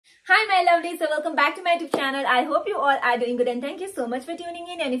Hi my lovelies, so welcome back to my YouTube channel. I hope you all are doing good and thank you so much for tuning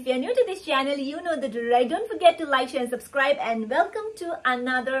in. And if you are new to this channel, you know the drill, right? Don't forget to like, share and subscribe, and welcome to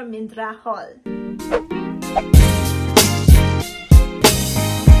another Myntra haul.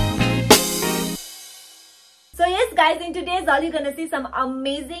 So yes guys, in today's haul you're gonna see some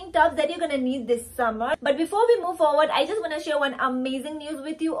amazing tops that you're gonna need this summer. But before we move forward, I just wanna share one amazing news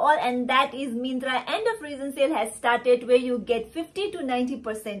with you all, and that is Myntra end of season sale has started, where you get 50 to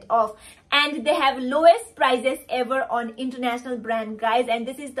 90% off, and they have lowest prices ever on international brand, guys, and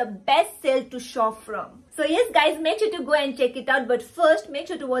this is the best sale to shop from. So yes guys, make sure to go and check it out, but first make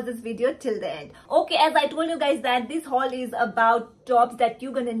sure to watch this video till the end. Okay, as I told you guys that this haul is about tops that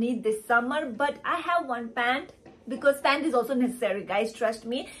you're gonna need this summer, but I have one pant, because pant is also necessary, guys, trust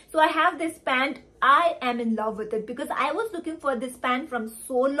me. So I have this pant. I am in love with it because I was looking for this pant from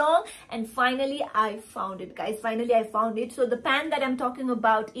so long, and finally I found it, guys. Finally I found it. So the pant that I'm talking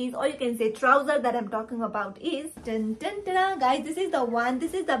about is, or you can say trouser that I'm talking about is, dun, dun, dun, guys, this is the one.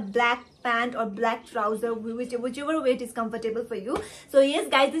 This is the black pant or black trouser, whichever way it is comfortable for you. So yes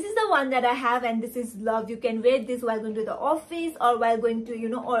guys, this is the one that I have, and this is love. You can wear this while going to the office, or while going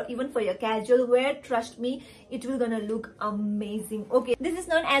to, or even for your casual wear. Trust me, it will gonna look amazing. Okay, this is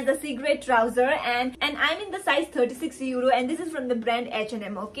known as the cigarette trouser, and I'm in the size 36 euro, and this is from the brand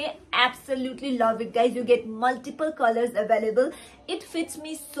H&M. Okay, absolutely love it, guys. You get multiple colors available. It fits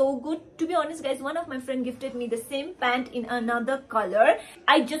me so good, to be honest, guys. One of my friend gifted me the same pant in another color.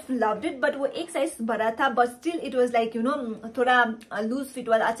 I just loved it, but वो एक size बड़ा था, but still it was like, थोड़ा loose fit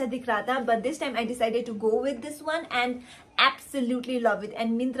वाला अच्छा दिख रहा था. But this time I decided to go with this one, and absolutely love it.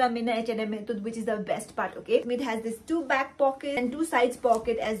 And Myntra में ना H&M है, which is the best part. Okay, it has this 2 back pocket and 2 sides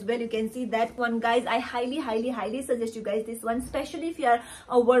pocket as well. You can see that one, guys. I highly suggest you guys this one, especially if you are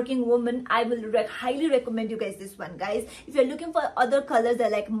a working woman. I will highly recommend you guys this one, guys. If you're looking for other colors, there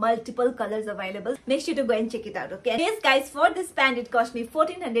are like multiple colors available. Make sure to go and check it out. Okay, yes guys, for this pant it cost me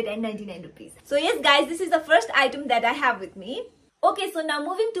 1499 rupees. So yes guys, this is the first item that I have with me. Okay, so now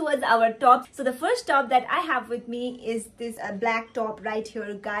moving towards our top. So the first top that I have with me is this black top right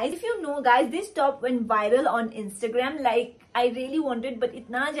here, guys. If you know, guys, this top went viral on Instagram. Like, I really wanted, but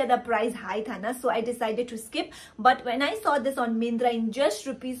itna zyada price high tha na, so I decided to skip. But when I saw this on Myntra in just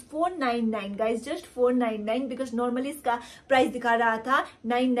rupees 499, guys, just 499, because normally iska price dikha raha tha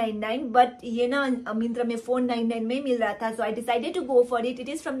 999, but ye na Myntra mein 499 mein mil raha tha, so I decided to go for it. It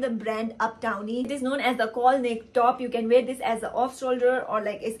is from the brand Uptowny. It is known as the call neck top. You can wear this as an off shoulder, or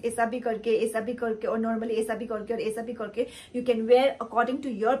like aisa bhi karke, or normally aisa bhi karke, or aisa bhi karke. You can wear according to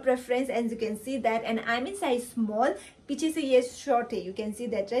your preference, and you can see that. And I'm in size small. पीछे से ये short है, you can see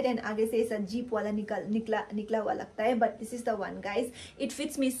that, right? And आगे से ऐसा jeep वाला निकला हुआ लगता है, but this is the one, guys. It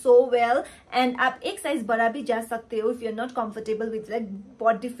fits me so well, and आप एक साइज बड़ा भी जा सकते हो if you're not comfortable with like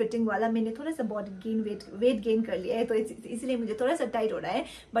body fitting वाला. मैंने थोड़ा सा body gain weight gain कर लिया है, तो इसलिए मुझे थोड़ा सा tight हो रहा है,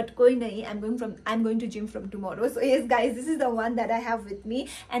 but कोई नहीं. I'm going to gym from tomorrow. So yes guys, this is the one that I have with me,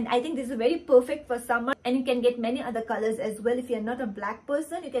 and I think this is very perfect for summer, and you can get many other colors as well. If you're not a black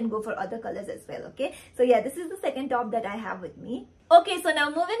person, you can go for other colors as well. Okay, so yeah, this is the second top that I have with me. Okay, so now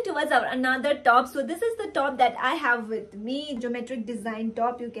moving towards our another top. So this is the top that I have with me, geometric design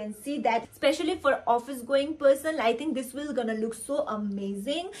top. You can see that, especially for office going person, I think this will gonna look so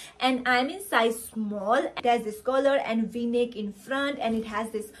amazing. And I'm in size small. It has this collar and v-neck in front, and it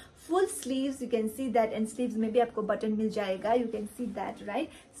has this full sleeves. You can see that, and sleeves में भी आपको button मिल जाएगा. You can see that, right?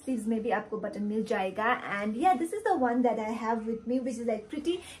 Sleeves में भी आपको button मिल जाएगा. And yeah, this is the one that I have with me, which is like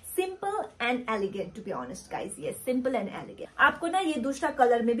pretty simple and elegant, to be honest, guys. Yes, simple and elegant. आपको ना ये दूसरा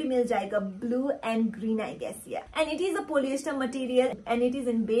colour में भी मिल जाएगा, blue and green, I guess. Yeah, and it is a polyester material, and it is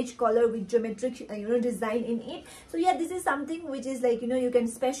in beige color with geometric design in it. So yeah, this is something which is like, you can,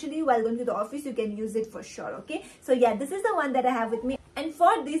 especially while going to the office, you can use it for sure. Okay, so yeah, this is the one that I have with me, and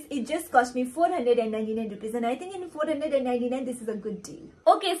for this it just cost me 499 rupees, and I think in 499 this is a good deal.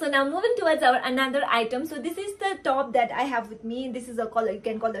 Okay, so now moving towards our another item. So this is the top that I have with me. This is a color, you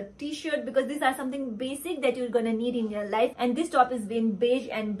can call a t-shirt, because these are something basic that you're gonna need in your life. And this top is in beige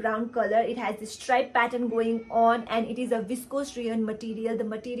and brown color. It has this stripe pattern going on, and it is a viscose rayon material. The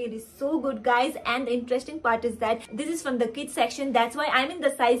material is so good, guys, and the interesting part is that this is from the kids section. That's why I'm in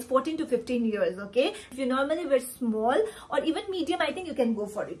the size 14 to 15 years. Okay, if you normally wear small or even medium, I think you can go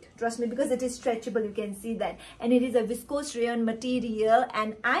for it, trust me, because it is stretchable. You can see that, and it is a viscose rayon material,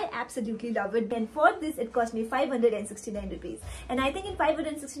 and I absolutely love it. And for this it cost me 569 rupees, and I think in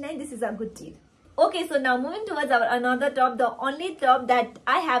 569 this is a good deal. Okay, so now moving towards our another top, the only top that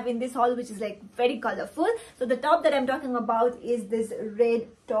I have in this haul, which is like very colorful. So the top that I'm talking about is this red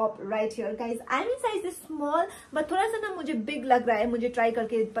top right here, guys. I mean, size is small, but थोड़ा सा ना मुझे big लग रहा है. मुझे try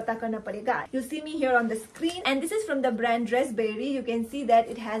करके पता करना पड़ेगा. You see me here on the screen, and this is from the brand Dressberry. You can see that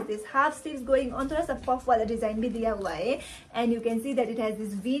it has this half sleeves going on, थोड़ा सा puff वाला design भी दिया हुआ है, and you can see that it has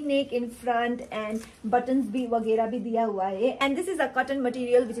this V-neck in front and buttons भी वगैरह भी दिया हुआ है. And this is a cotton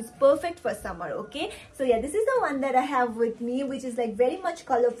material which is perfect for summer. Okay, so yeah, this is the one that I have with me, which is like very much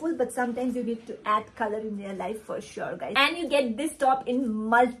colorful, but sometimes you need to add color in your life for sure, guys. And you get this top in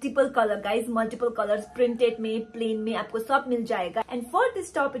multiple color, guys, multiple colors, printed में, plain में, आपको सब मिल जाएगा. And for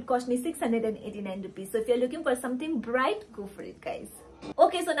this top, it cost me 689 rupees. So if you're looking for something bright, go for it, guys.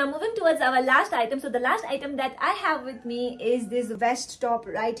 Okay, so now moving towards our last item. So the last item that I have with me is this vest top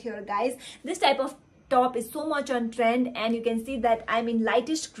right here, guys. This type of top is so much on trend, and you can see that I'm in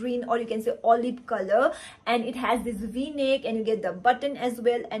lightish green, or you can say olive color, and it has this V-neck, and you get the button as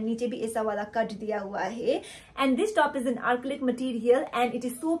well, and नीचे भी ऐसा वाला cut दिया हुआ है. And this top is an acrylic material, and it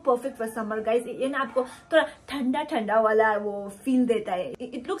is so perfect for summer, guys. ये ना आपको थोड़ा ठंडा ठंडा वाला वो feel देता है.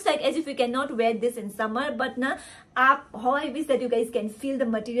 It looks like as if you cannot wear this in summer, but ना आप, how I wish that you guys can feel the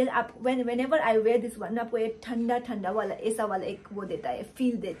material. आप whenever I wear this one, आपको ये ठंडा ठंडा वाला ऐसा वाला एक वो देता है,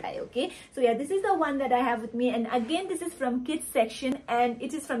 feel देता है. Okay, so yeah, this is the one that I have with me, and again this is from kids section, and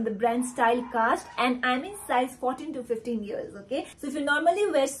it is from the brand Style Cast, and I'm in size 14 to 15 years. Okay, so if you normally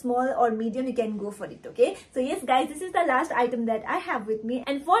wear small or medium, you can go for it. Okay, so yes, guys, this is the last item that I have with me,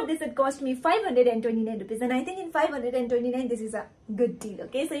 and for this it cost me 529 rupees, and I think in 529 this is a good deal.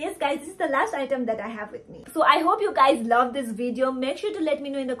 Okay, so yes, guys, this is the last item that I have with me. So I hope you guys love this video. Make sure to let me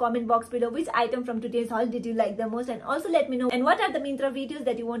know in the comment box below which item from today's haul did you like the most, and also let me know and what are the Myntra videos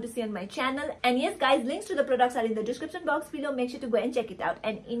that you want to see on my channel. And yes, guys, links to the products are in the description box below. Make sure to go and check it out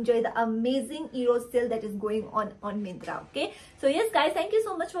and enjoy the amazing EORS sale that is going on Myntra. Okay, so yes, guys, thank you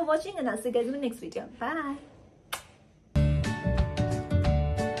so much for watching, and I'll see you guys in the next video. Bye.